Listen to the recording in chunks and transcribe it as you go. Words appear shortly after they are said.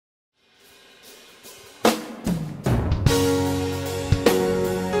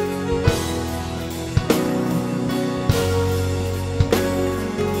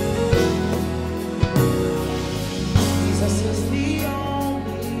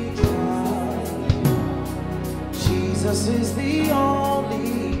Jesus is the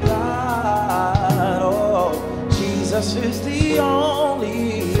only God. Oh, Jesus is the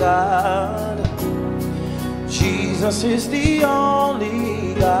only God. Jesus is the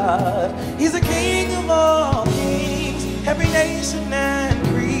only God. He's the King of all kings. Every nation and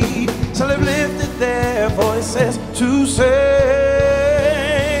creed shall have lifted their voices to sing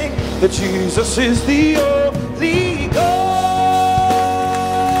that Jesus is the only God.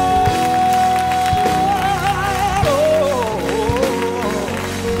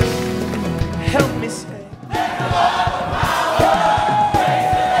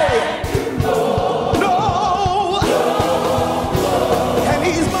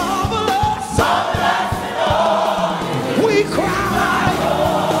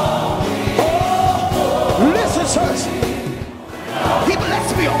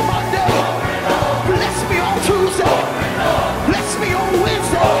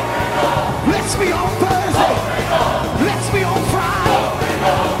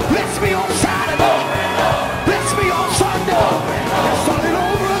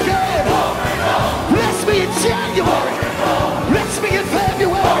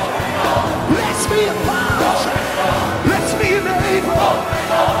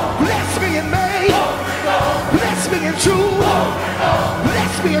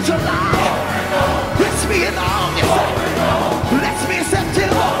 Bless me in July. Bless me in August. Bless me in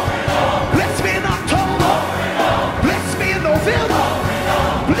September. Bless me in October. Bless me in November.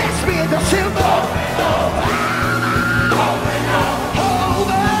 Bless me in December.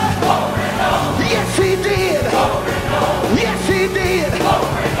 Over. Yes, he did. Yes, he did.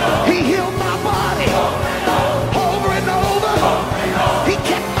 He healed my body. Over and over. He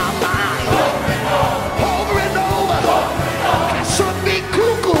kept my mind. Over and over. I should be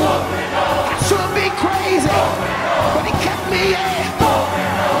cuckoo. I should be crazy. But he kept me in.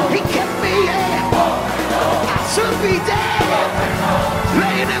 He kept me in. I should be dead.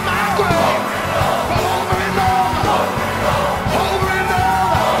 Laying in my grave. But over and over. Over and over.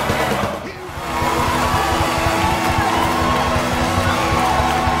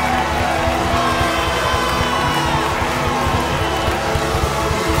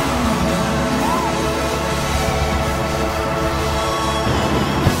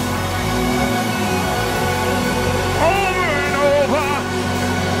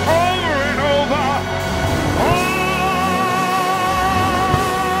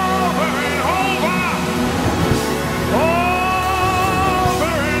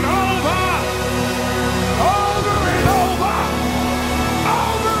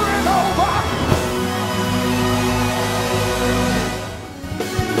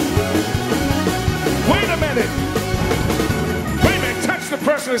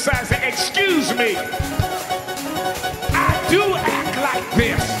 Person beside and say, excuse me, I do act like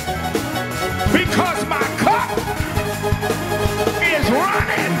this because my cup is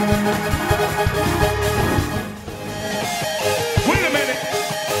running. Wait a minute.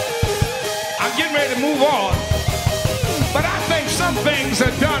 I'm getting ready to move on, but I think some things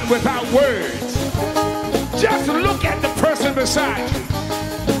are done without words. Just look at the person beside you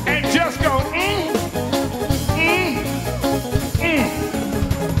and just go,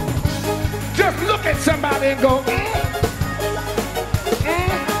 Just look at somebody and go,